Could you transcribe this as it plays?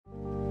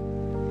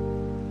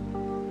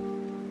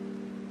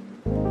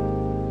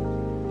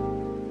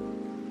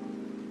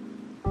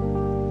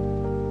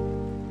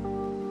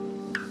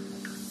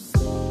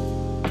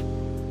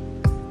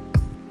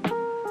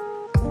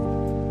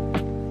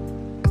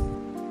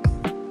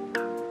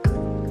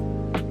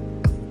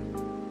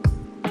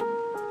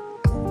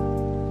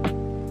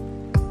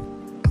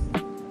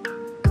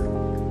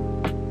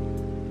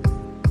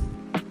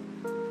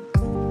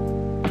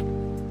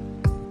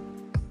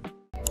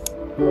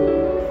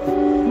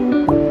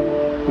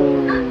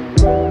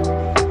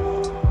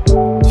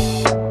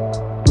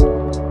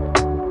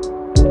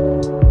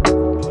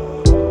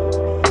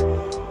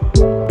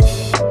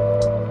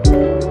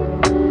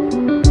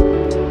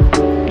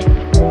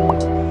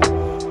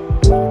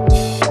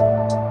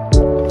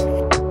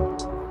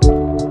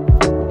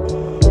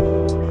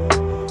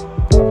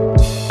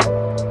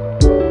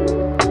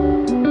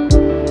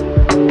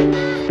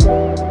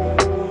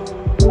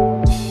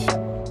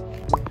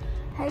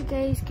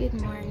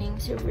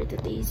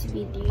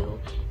video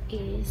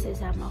is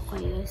sasama ko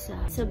kayo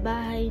sa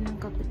bahay ng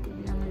kapatid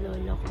ng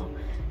lolo ko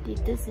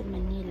dito sa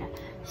Manila.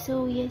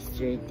 So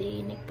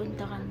yesterday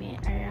nagpunta kami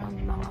around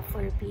mga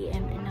 4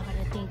 PM and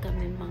nakarating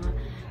kami mga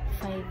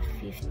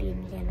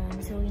 5:15 ganon.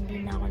 So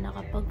hindi na ako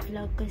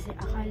nakapag-vlog kasi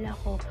akala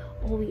ko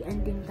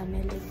uwian din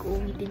kami, like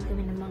uwi din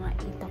kami ng mga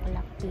 8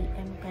 o'clock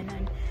PM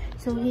ganon.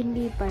 So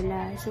hindi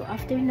pala. So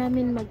after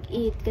namin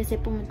mag-eat,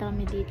 kasi pumunta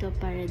kami dito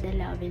para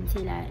dalawin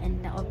sila and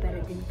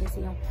na-opera din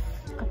kasi yung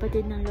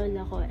kapatid ng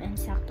lola ko and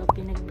sakto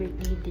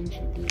pinag-birthday din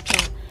siya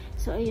dito.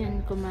 So ayun,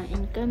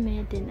 kumain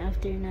kami, then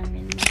after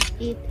namin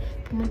mag-eat,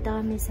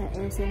 pumunta kami sa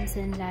SM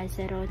San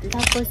Lazaro.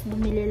 Tapos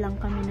bumili lang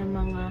kami ng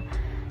mga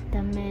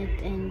damit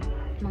and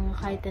mga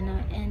kahit ano,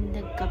 and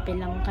nagkape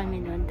lang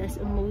kami noon. Tapos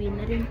umuwi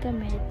na rin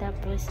kami,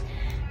 tapos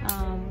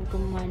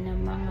gumawa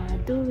ng mga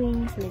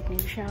doings like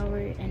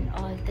nag-shower and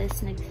all,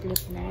 tapos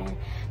nag-sleep na rin.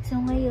 So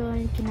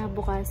ngayon,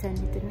 kinabukasan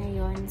ito na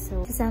yon.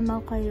 So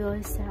kasama ko kayo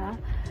sa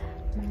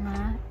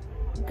mga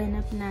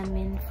ganap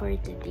namin for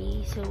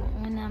today. So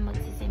una,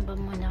 magsisimba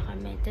muna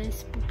kami,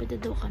 tapos pupunta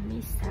daw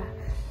kami sa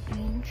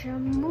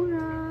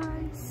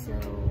Intramuros. So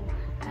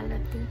I'll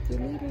update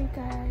you later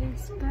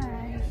guys.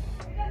 Bye!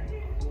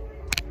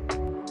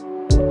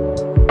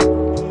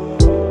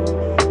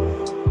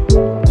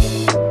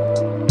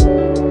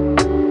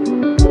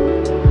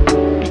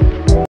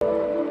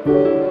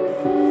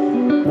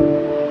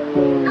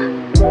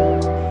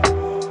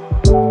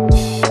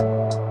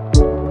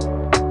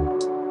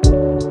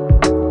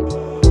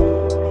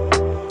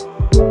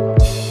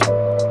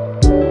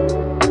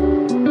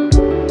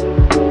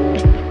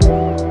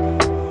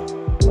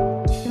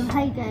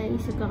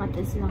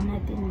 Kakatas lang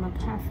natin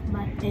mag-half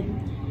bath and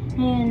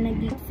ngayon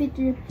nag-fit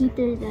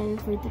repeater tayo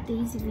for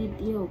today's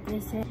video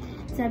kasi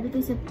sabi ko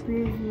sa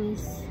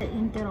previous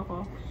intro ko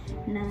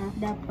na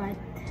dapat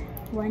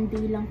one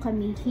day lang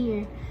kami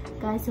here,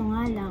 kaso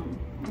nga lang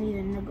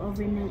ayun,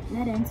 nag-overnight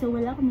na rin, so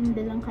wala kaming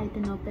dalang kahit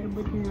ano, pero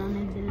buti na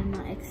nagdala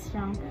ng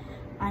extra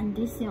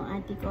andis yung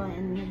ate ko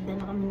and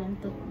nagdala kami ng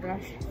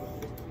toothbrush,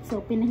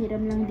 so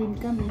pinahiram lang din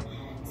kami.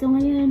 So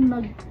ngayon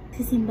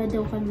magsisimba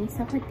daw kami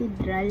sa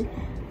cathedral.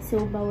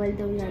 So, bawal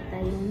daw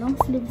yata yung long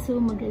sleeve. So,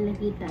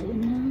 maglalagay tayo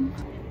ng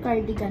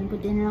cardigan.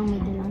 Buti na lang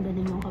may dalang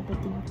ganun yung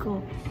kapatid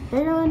ko.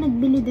 Pero,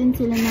 nagbili din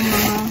sila ng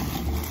mga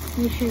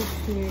t-shirt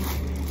here.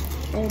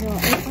 Pero,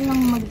 ako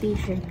lang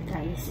mag-t-shirt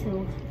guys.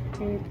 So,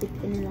 repeat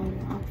ko na lang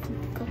yung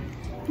outfit ko.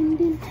 And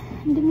then,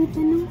 ang dami pa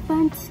ng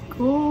pants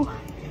ko.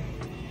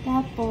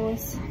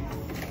 Tapos,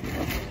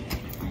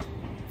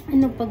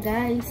 ano pa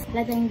guys,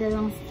 lagay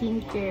dalang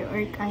skincare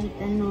or kahit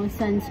ano,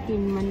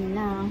 sunscreen man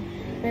lang.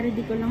 Pero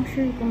di ko lang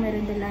sure kung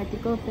meron dalati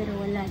ko, pero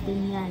wala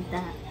din yata.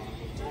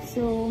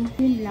 So,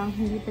 yun lang.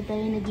 Hindi pa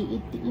tayo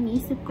nag-i-eat.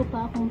 Iniisip ko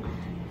pa kung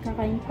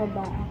kakain pa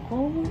ba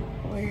ako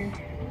or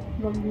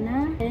wag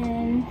na.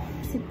 And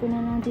isip ko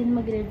na lang din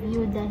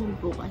mag-review dahil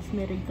bukas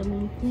meron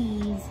kaming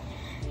quiz.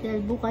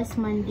 Dahil bukas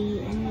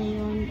Monday and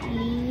ngayon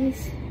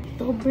is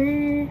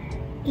October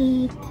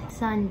 8,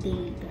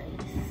 Sunday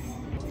guys.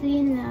 So,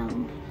 yun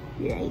lang.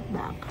 Right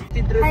back.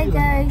 Hi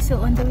guys!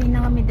 So, on the way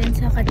na kami din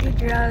sa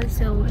cathedral.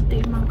 So, ito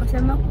yung mga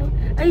kasama ko.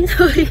 Ay,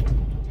 sorry!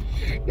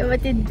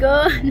 Kapatid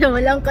ko na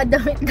walang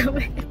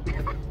kadamit-damit.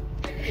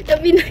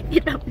 Sabi na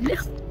hirap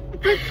na.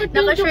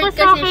 Naka-short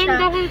kasi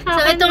siya. So,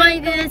 ito nga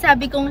yung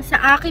sabi kong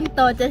sa akin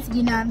to, tapos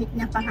ginamit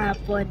niya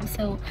kahapon.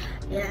 So,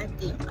 yan.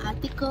 Ito yung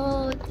ate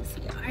ko, tapos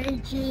yung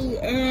RJ,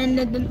 and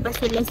nandun pa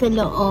sila sa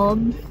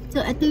loob. So,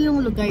 ito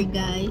yung lugar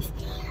guys.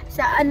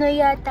 Sa ano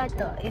yata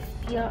to, if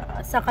you're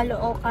sa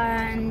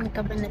Caloocan,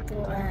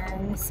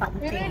 Cabanatuan,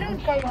 something.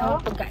 Bilog kayo?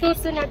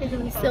 Suso natin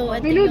dun. So,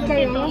 ito yung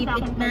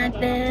ipit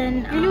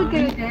natin. Bilog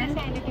kayo din?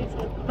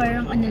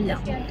 Parang ano lang.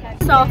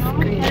 Soft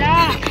curd.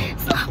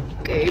 Soft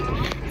curd.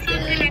 So,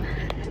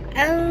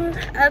 I'll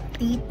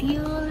update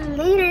you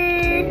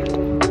later.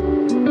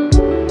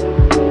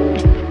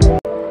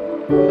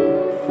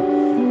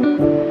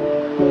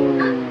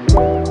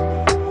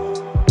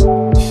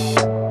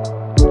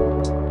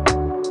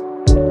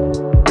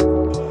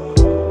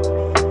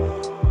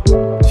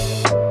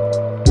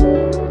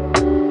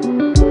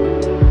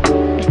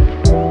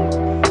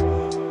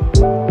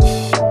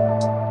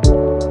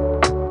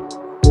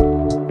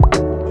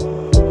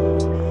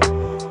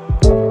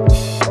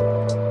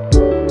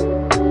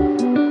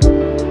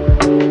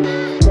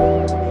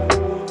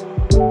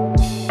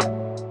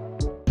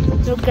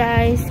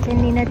 Guys,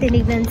 kanina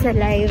tinignan sa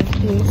live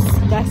is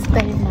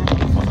gospel na.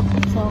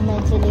 So,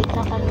 medyo late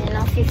na kami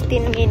ng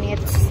 15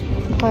 minutes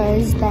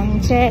because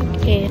time check,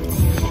 it's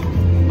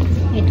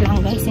wait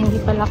lang guys, hindi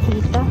pala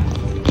kita.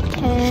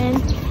 And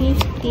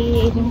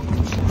 15.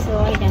 So,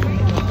 ayan.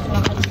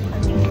 Lakad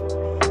kami.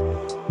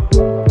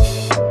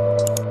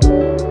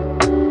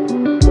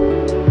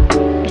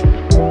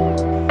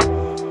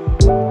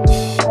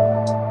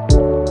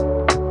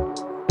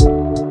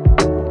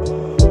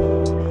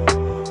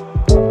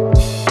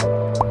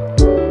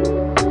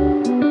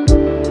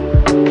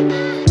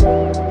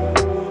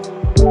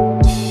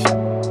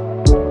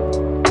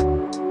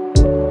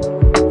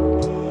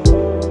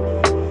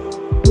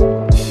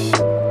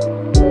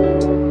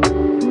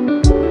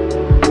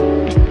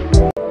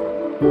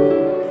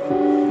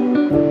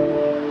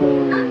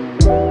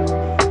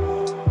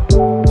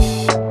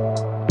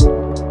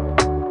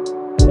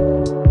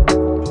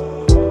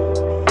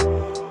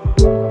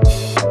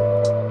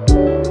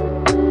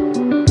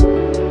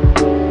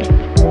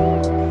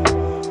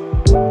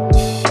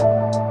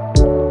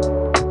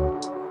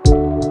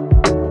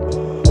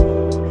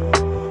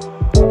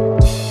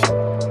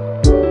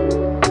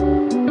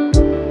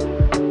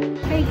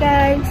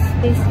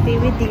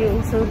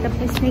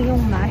 tapos na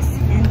yung mass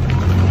and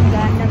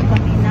naghanap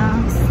kami ng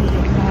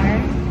CR.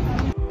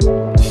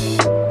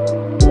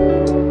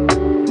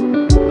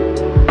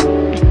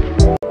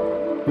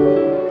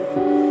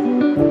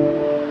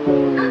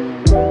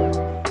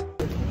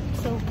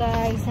 So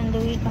guys,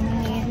 nanduwi kami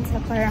ngayon sa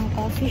parang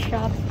coffee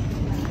shop.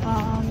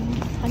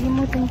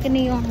 Kalimutan ko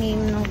na yung name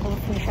ng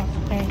coffee shop,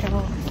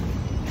 pero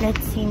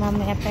let's see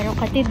mamaya. Pero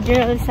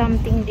Cathedral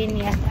something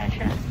din yata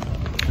siya.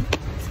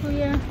 So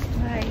yeah,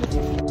 bye.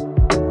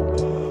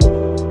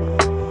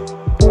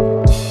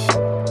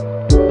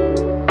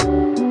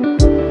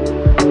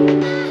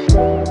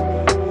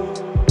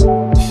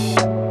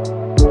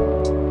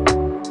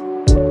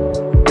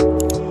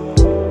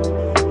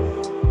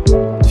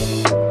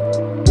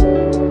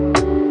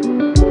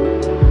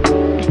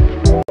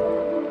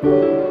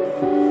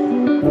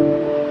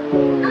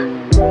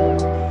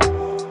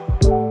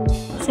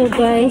 So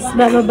guys,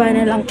 bababa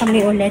na lang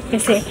kami ulit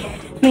kasi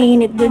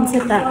mainit dun sa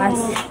taas.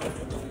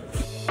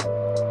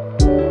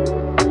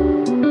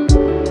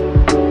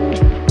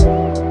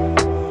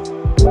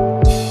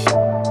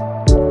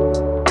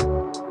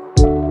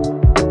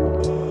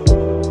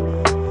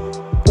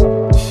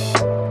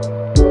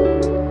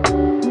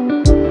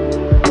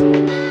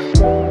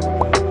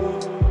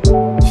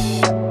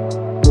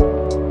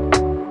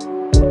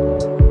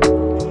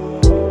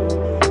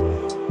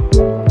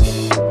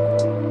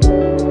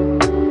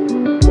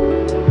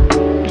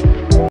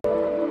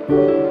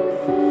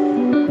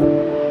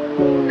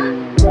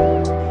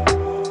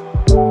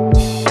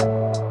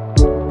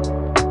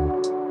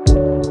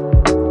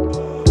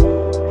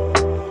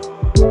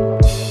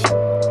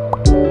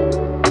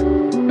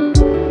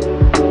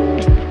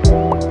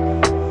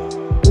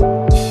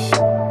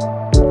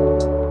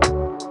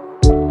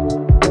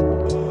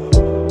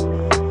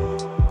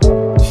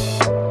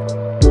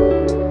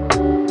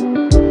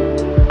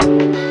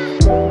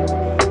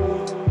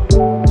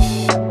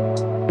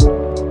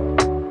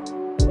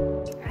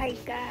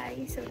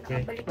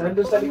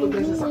 Nandun sa likod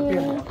ng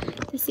sasakyan.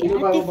 Si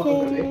Ate Fe.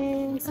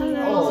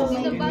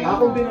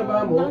 Akong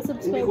binaba mo,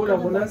 hindi ko lang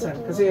kung nasan.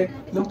 Kasi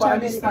nung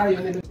paalis tayo,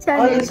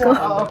 Channel ko.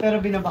 Oo, pero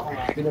binaba ko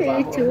nga. Sa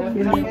YouTube.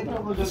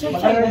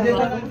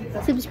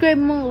 Subscribe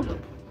mo.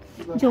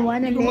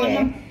 Joanna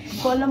Le.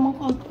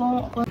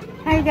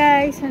 Hi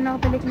guys! So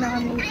nakabalik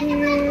na kami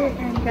here.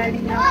 And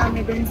galing na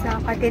kami dun sa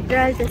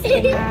Cathedral. Tapos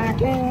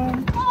natin.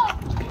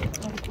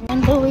 On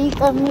the way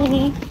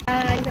kami.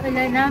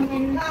 Wala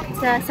namin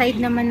sa side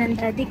naman ng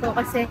daddy ko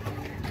kasi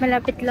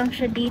malapit lang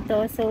siya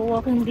dito. So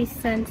walking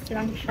distance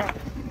lang siya.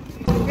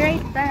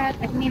 Right back.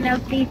 I mean, I'll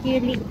update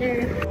you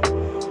later.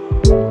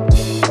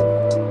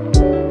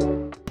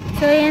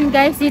 So ayan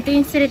guys, dito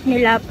yung street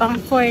nila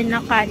pang 4 na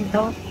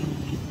kanto.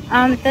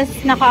 Tapos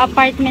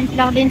naka-apartment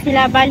lang din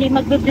sila. Bali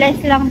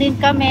magbe-bless lang din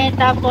kami.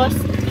 Tapos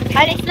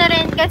alis na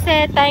rin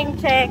kasi time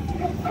check.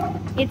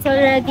 It's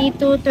already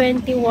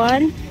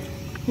 2:21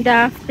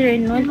 the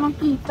afternoon.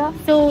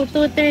 So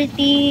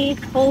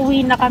 2:30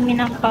 uwi na kami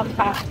ng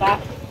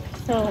Pampanga.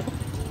 So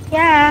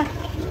yeah.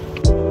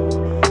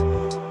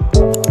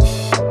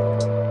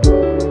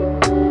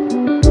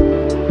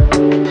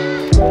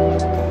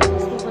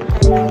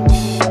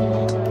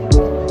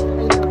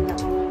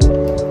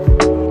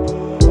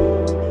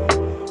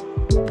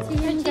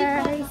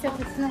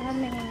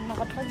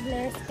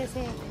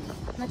 Kasi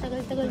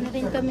matagal-tagal na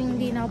rin kami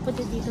hindi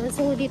nakapunta dito.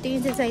 So dito yung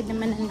sa side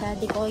naman ng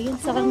daddy ko, yung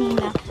sa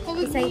kanina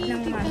sa side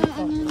ng mama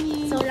ko.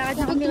 So lakad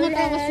na kami ulit.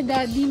 Si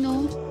daddy,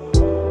 no?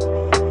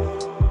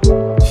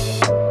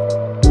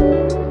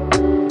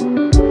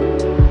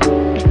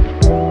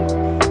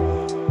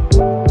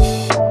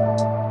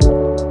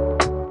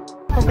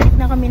 Pabalik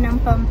na kami ng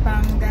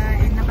Pampanga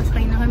and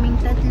nakasakay na kaming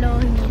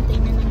tatlo. Hinihintay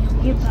na lang yung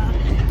iba.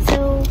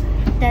 So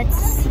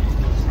that's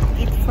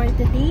it for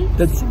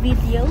today's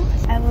video.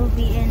 I will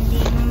be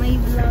ending my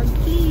vlog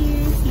here.